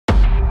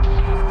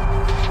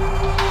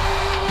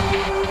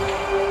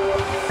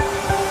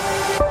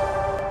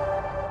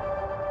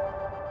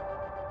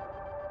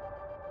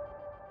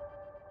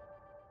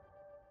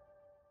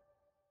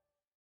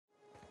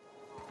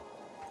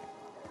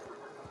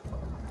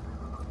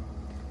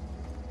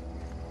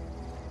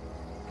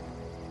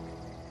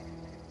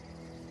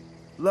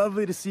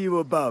Lovely to see you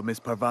about, Miss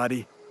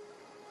Parvati.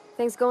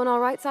 Things going all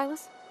right,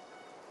 Silas?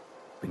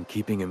 Been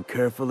keeping him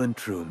careful and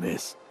true,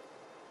 miss.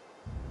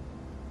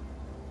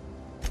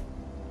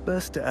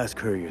 Best to ask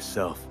her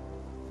yourself.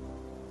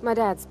 My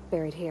dad's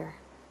buried here.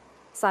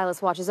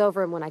 Silas watches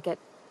over him when I can't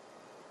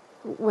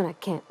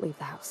leave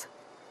the house.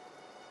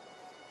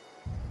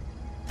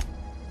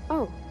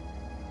 Oh.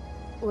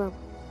 Well,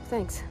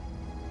 thanks.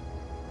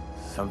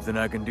 Something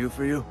I can do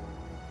for you?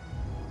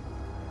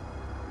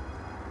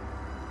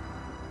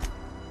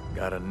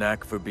 Got a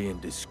knack for being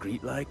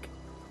discreet-like?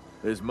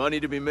 There's money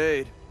to be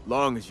made,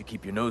 long as you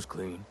keep your nose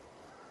clean.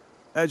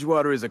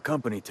 Edgewater is a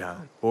company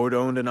town,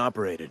 board-owned and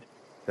operated.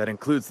 That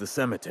includes the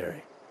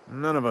cemetery.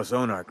 None of us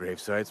own our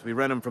gravesites, we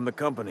rent them from the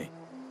company.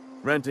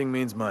 Renting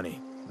means money.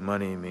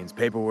 Money means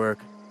paperwork.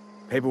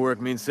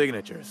 Paperwork means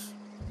signatures.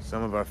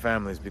 Some of our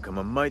families become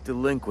a mite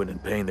delinquent in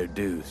paying their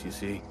dues, you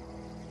see?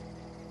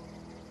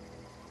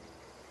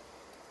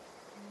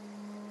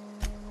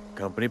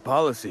 Company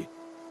policy.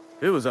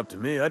 If it was up to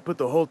me, I'd put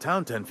the whole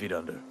town 10 feet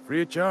under,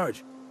 free of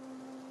charge.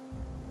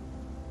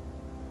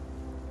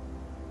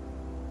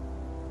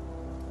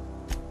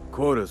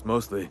 Quotas,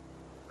 mostly.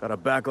 Got a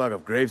backlog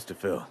of graves to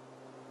fill.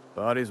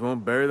 Bodies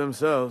won't bury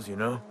themselves, you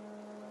know?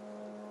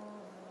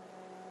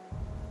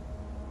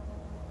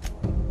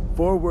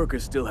 4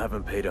 workers still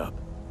haven't paid up.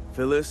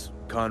 Phyllis,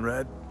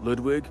 Conrad,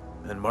 Ludwig,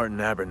 and Martin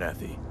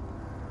Abernathy.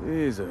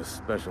 He's a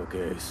special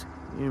case.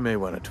 You may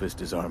want to twist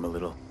his arm a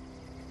little.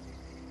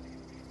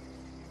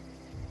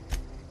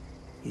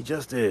 He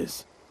just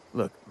is.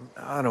 Look,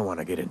 I don't want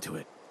to get into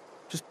it.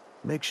 Just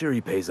make sure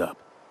he pays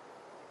up.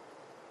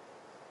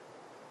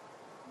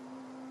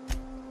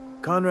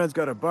 Conrad's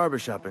got a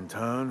barbershop in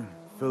town.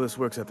 Phyllis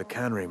works at the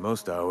cannery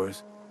most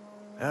hours.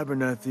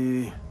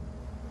 Abernathy...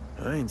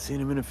 I ain't seen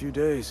him in a few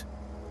days.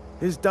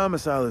 His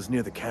domicile is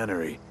near the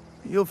cannery.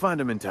 You'll find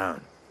him in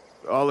town.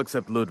 All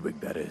except Ludwig,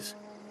 that is.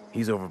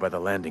 He's over by the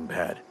landing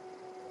pad.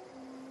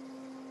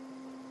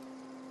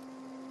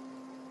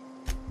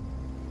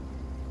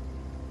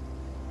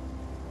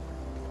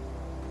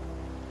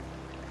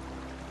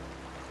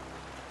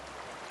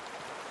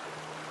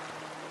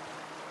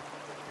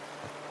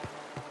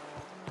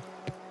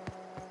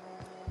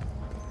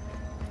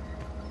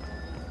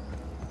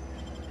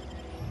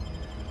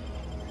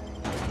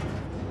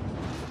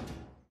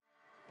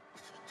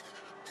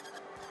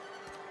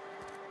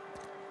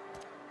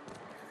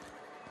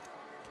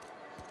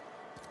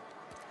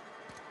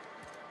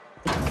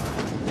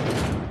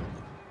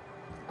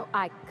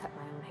 I cut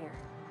my own hair.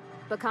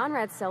 But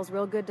Conrad sells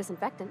real good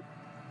disinfectant.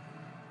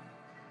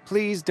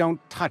 Please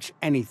don't touch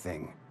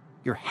anything.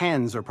 Your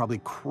hands are probably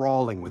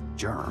crawling with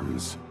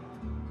germs.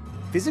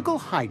 Physical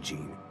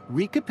hygiene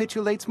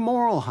recapitulates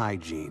moral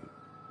hygiene.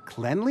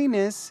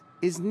 Cleanliness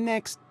is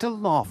next to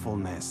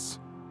lawfulness.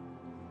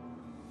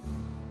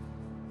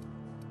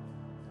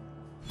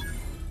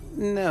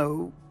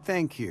 No,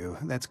 thank you.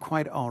 That's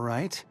quite all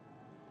right.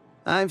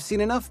 I've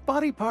seen enough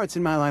body parts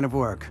in my line of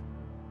work.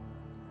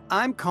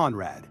 I'm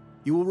Conrad.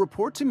 You will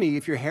report to me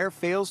if your hair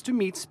fails to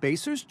meet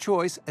Spacer's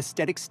Choice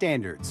aesthetic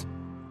standards.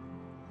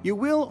 You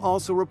will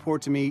also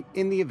report to me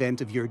in the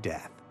event of your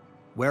death,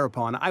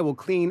 whereupon I will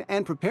clean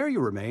and prepare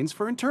your remains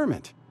for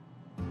interment.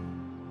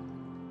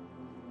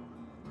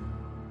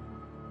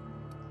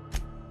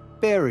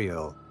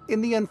 Burial,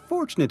 in the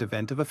unfortunate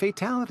event of a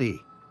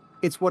fatality.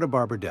 It's what a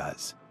barber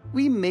does.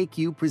 We make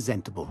you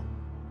presentable.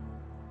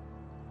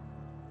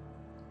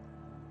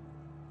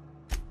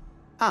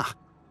 Ah,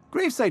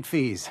 gravesite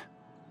fees.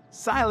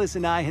 Silas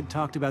and I had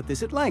talked about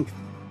this at length.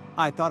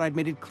 I thought I'd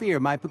made it clear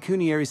my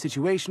pecuniary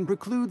situation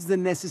precludes the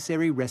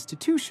necessary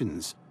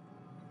restitutions.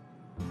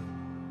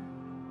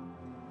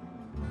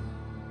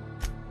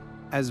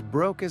 As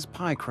broke as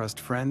pie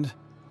crust, friend.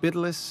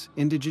 Bidless,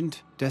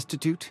 indigent,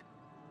 destitute.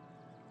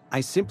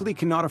 I simply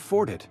cannot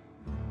afford it.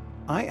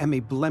 I am a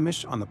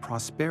blemish on the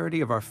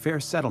prosperity of our fair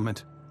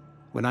settlement.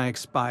 When I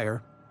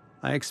expire,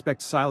 I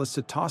expect Silas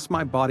to toss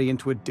my body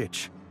into a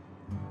ditch.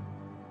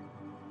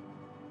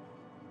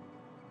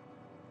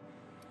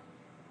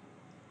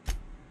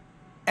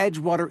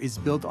 Edgewater is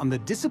built on the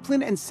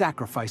discipline and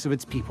sacrifice of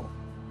its people.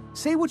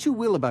 Say what you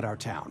will about our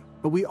town,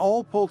 but we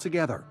all pull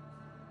together.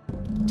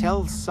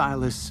 Tell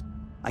Silas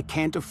I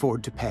can't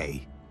afford to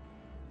pay,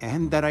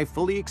 and that I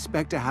fully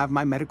expect to have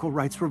my medical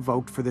rights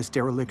revoked for this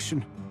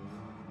dereliction.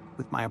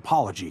 With my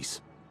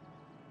apologies.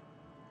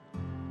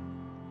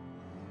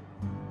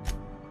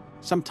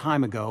 Some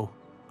time ago,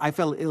 I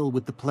fell ill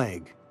with the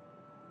plague.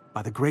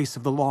 By the grace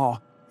of the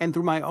law, and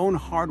through my own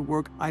hard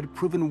work, I'd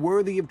proven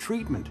worthy of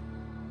treatment.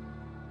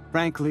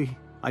 Frankly,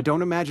 I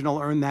don't imagine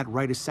I'll earn that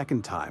right a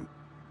second time.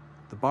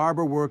 The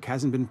barber work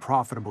hasn't been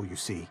profitable, you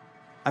see.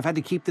 I've had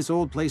to keep this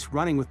old place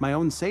running with my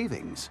own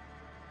savings.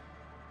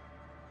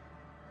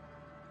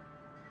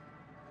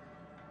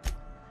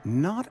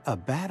 Not a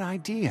bad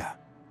idea.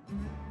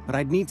 But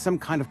I'd need some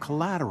kind of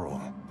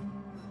collateral.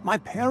 My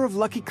pair of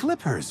lucky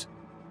clippers!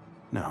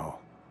 No,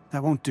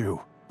 that won't do.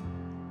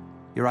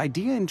 Your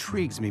idea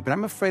intrigues me, but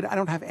I'm afraid I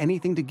don't have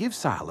anything to give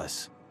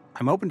Silas.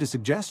 I'm open to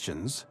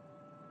suggestions.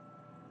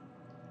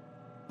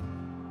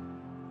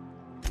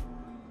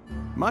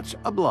 Much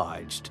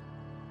obliged.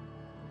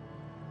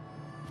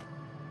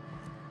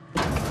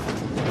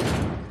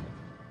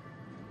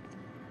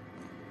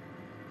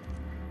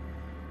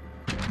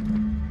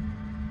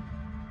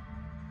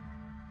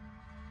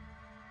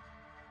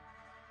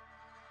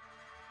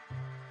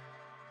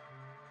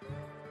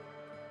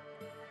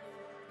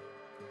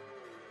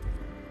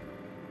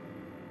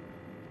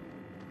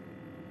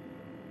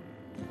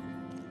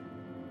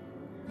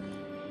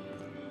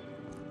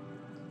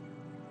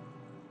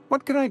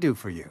 What can I do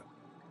for you?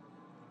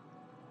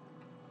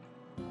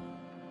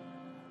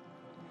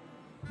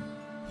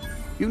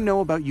 You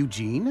know about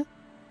Eugene?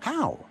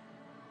 How?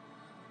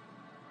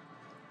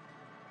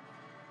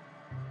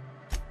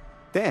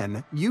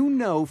 Then, you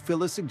know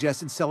Phyllis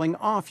suggested selling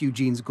off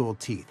Eugene's gold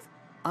teeth.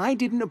 I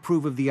didn't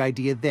approve of the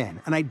idea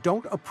then, and I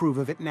don't approve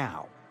of it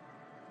now.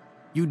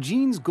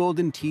 Eugene's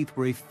golden teeth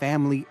were a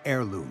family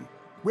heirloom,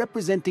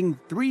 representing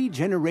 3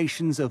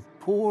 generations of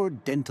poor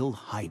dental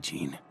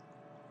hygiene.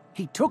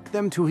 He took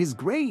them to his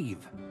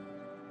grave.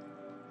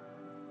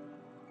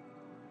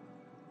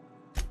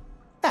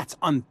 That's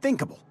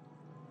unthinkable.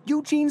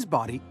 Eugene's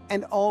body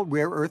and all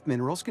rare earth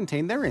minerals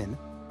contained therein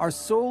are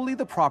solely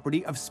the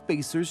property of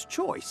Spacer's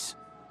choice.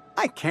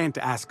 I can't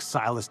ask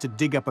Silas to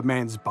dig up a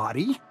man's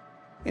body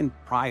and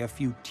pry a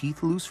few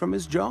teeth loose from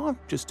his jaw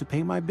just to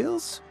pay my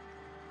bills.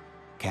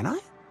 Can I?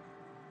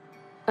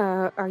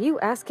 Are you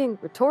asking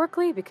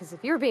rhetorically? Because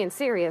if you're being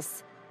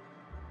serious...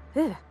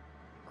 Ugh,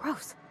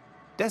 gross.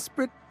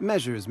 Desperate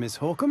measures, Miss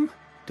Holcomb.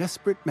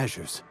 Desperate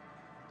measures.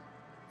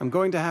 I'm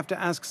going to have to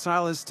ask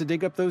Silas to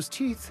dig up those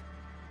teeth.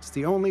 It's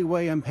the only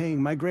way I'm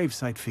paying my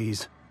gravesite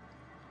fees.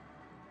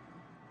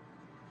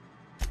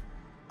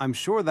 I'm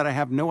sure that I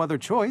have no other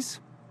choice.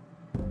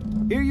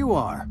 Here you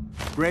are.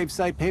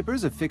 Gravesite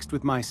papers affixed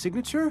with my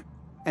signature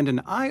and an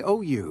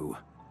IOU.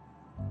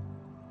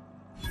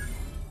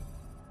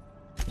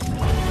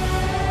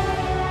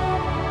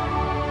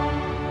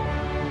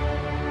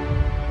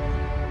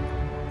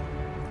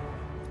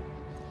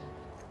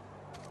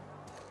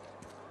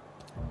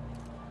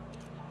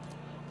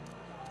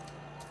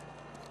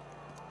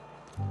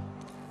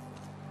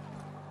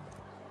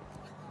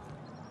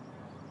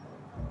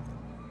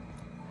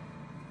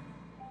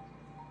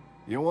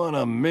 You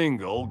wanna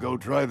mingle, go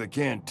try the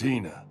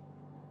cantina.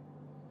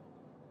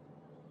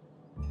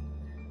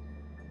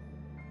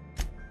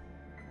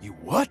 You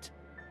what?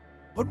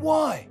 But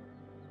why?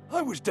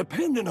 I was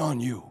dependent on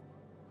you.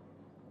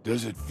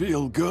 Does it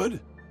feel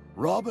good?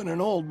 Robbing an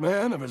old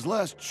man of his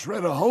last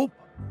shred of hope?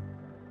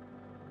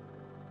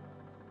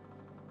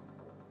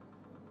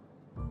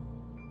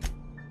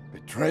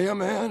 Betray a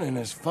man in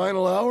his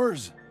final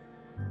hours?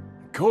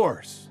 Of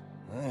course,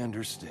 I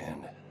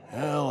understand.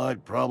 Hell,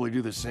 I'd probably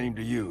do the same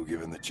to you,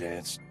 given the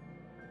chance.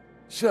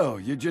 So,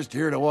 you just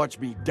here to watch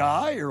me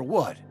die, or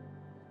what?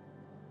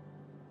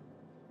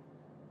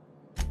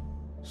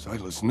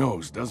 Silas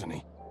knows, doesn't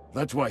he?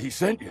 That's why he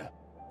sent you.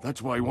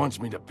 That's why he wants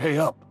me to pay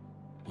up.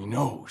 He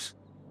knows.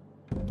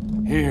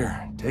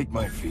 Here, take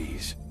my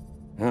fees.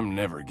 I'm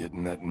never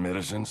getting that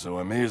medicine, so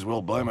I may as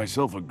well buy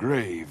myself a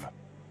grave.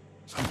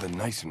 Something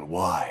nice and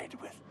wide,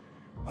 with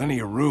plenty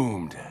of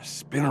room to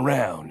spin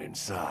around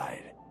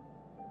inside.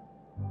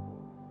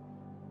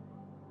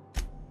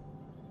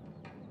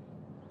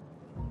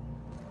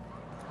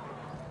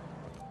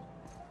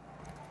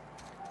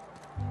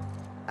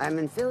 I've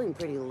been feeling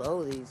pretty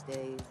low these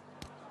days.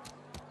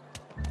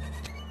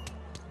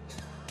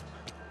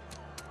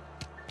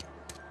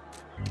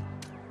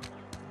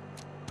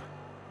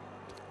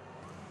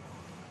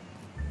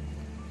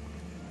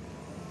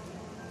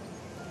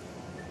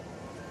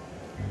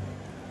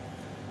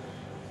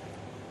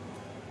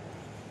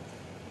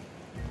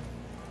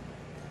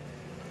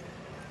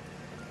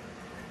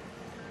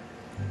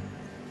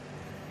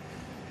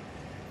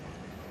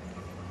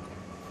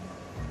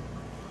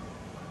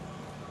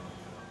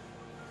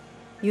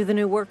 You the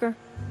new worker?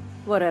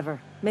 Whatever.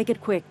 Make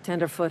it quick,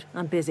 Tenderfoot.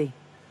 I'm busy.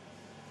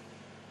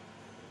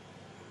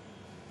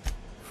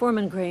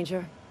 Foreman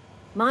Granger.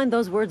 Mind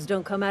those words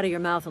don't come out of your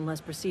mouth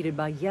unless preceded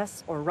by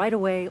yes, or right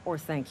away, or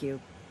thank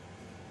you.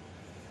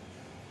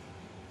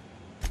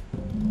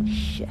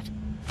 Shit.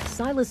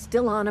 Silas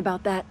still on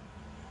about that.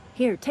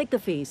 Here, take the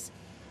fees.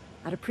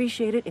 I'd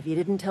appreciate it if you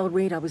didn't tell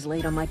Reed I was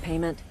late on my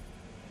payment.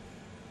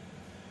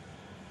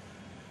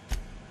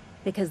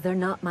 Because they're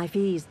not my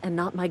fees, and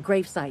not my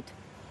gravesite.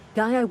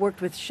 Guy I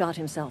worked with shot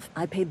himself.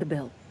 I paid the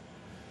bill.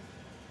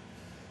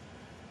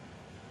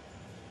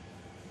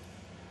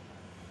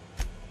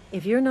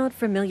 If you're not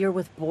familiar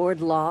with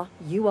board law,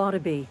 you ought to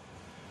be.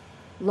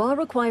 Law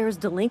requires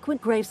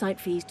delinquent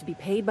gravesite fees to be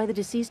paid by the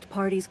deceased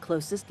party's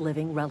closest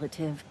living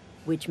relative,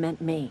 which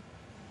meant me.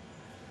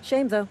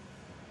 Shame, though.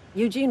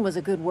 Eugene was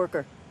a good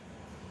worker.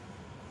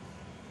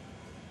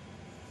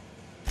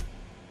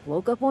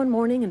 Woke up one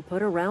morning and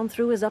put a round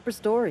through his upper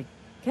story.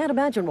 Can't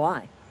imagine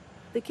why.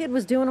 The kid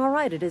was doing all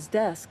right at his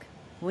desk.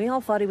 We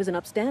all thought he was an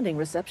upstanding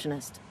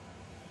receptionist.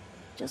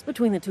 Just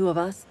between the two of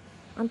us,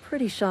 I'm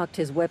pretty shocked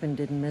his weapon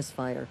didn't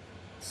misfire.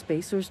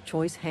 Spacer's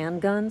choice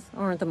handguns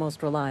aren't the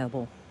most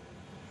reliable.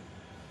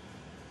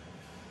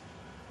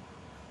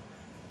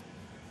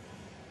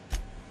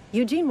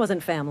 Eugene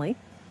wasn't family.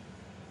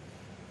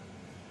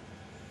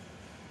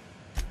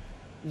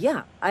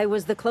 Yeah, I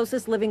was the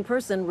closest living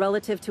person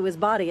relative to his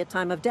body at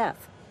time of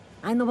death.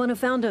 I'm the one who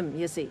found him,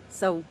 you see,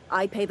 so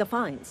I pay the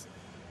fines.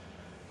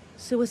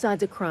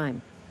 Suicide's a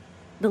crime.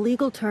 The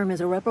legal term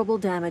is irreparable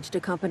damage to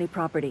company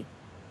property.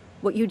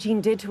 What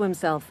Eugene did to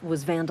himself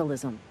was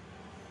vandalism.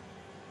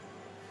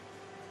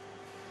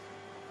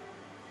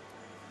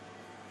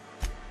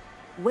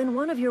 When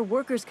one of your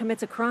workers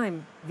commits a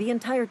crime, the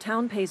entire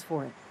town pays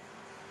for it.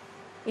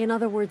 In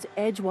other words,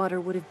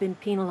 Edgewater would have been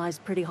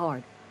penalized pretty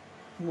hard.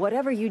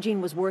 Whatever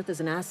Eugene was worth as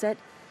an asset,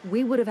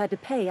 we would have had to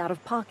pay out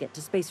of pocket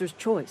to Spacer's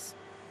Choice.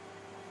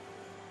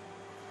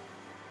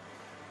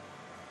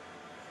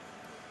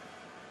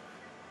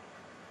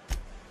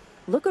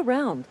 Look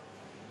around.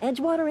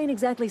 Edgewater ain't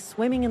exactly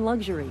swimming in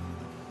luxury.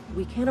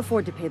 We can't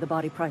afford to pay the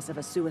body price of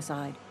a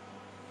suicide.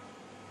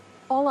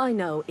 All I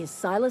know is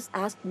Silas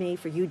asked me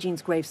for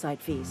Eugene's gravesite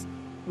fees,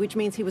 which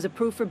means he was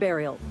approved for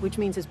burial, which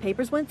means his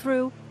papers went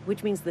through,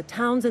 which means the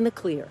town's in the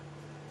clear.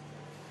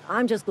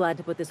 I'm just glad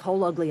to put this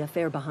whole ugly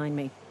affair behind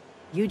me.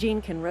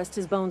 Eugene can rest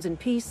his bones in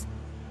peace,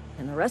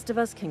 and the rest of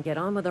us can get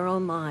on with our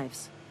own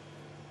lives.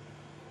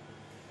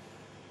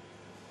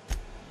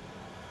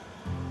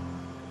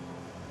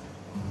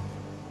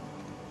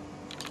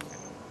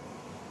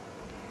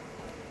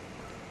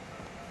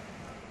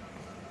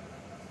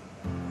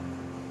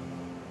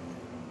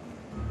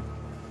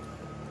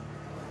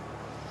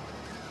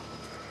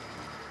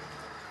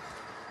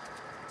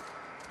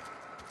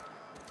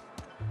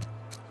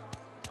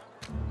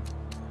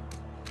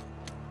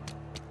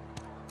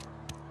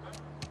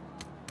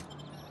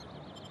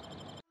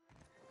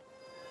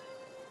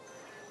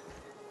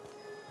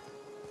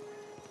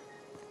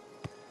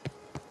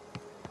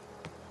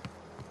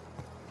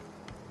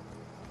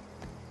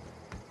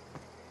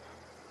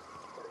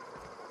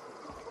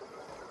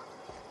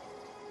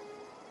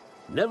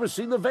 Never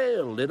seen the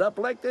Vale lit up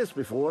like this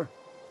before.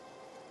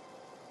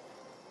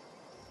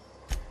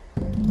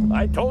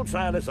 I told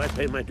Silas I'd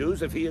pay my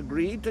dues if he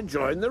agreed to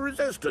join the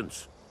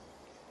Resistance.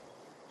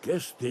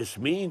 Guess this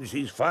means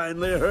he's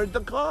finally heard the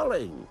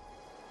calling.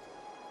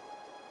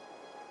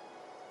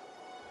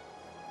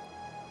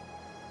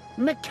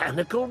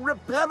 Mechanical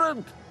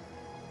repellent!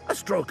 A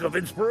stroke of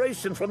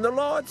inspiration from the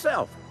law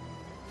itself.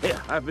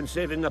 Here, I've been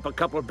saving up a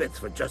couple bits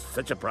for just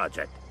such a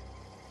project.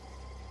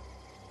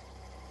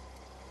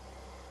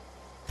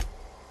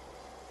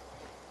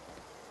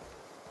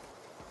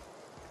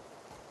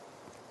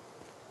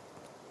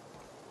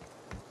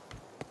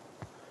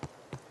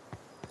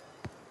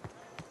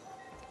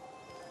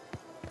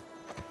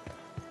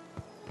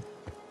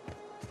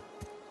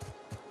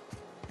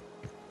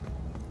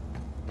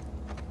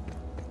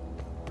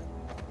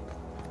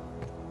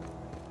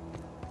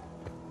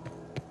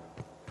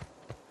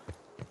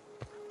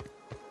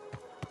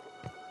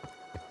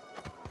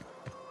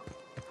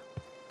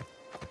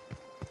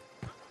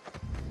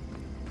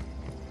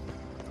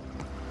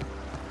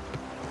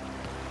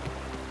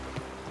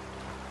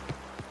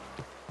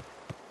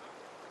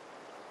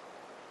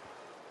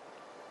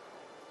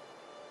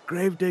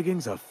 Grave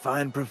digging's a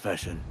fine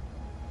profession.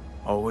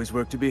 Always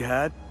work to be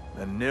had,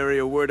 and nary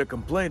a word of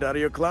complaint out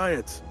of your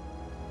clients.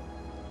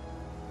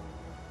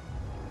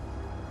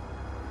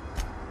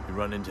 You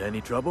run into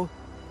any trouble?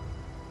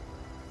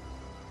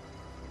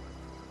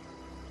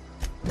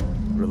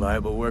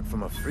 Reliable work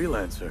from a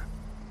freelancer.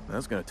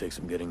 That's gonna take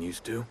some getting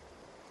used to.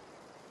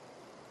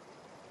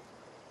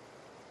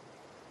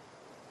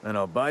 And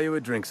I'll buy you a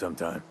drink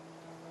sometime.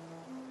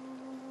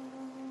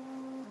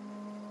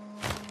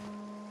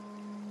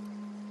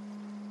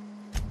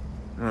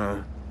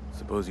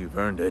 Suppose you've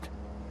earned it.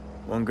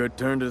 One good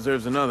turn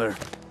deserves another.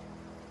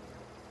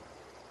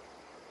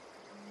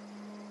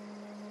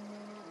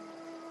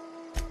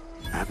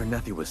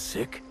 Abernathy was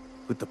sick?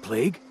 With the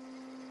plague?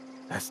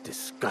 That's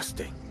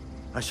disgusting.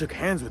 I shook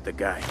hands with the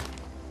guy.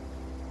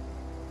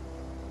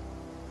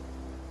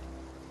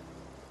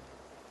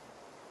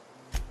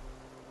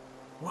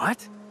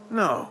 What?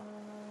 No.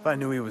 If I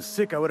knew he was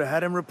sick, I would have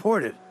had him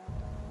reported.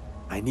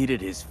 I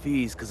needed his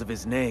fees because of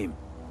his name.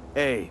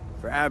 A,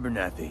 for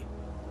Abernathy.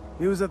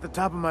 He was at the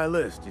top of my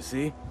list, you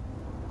see?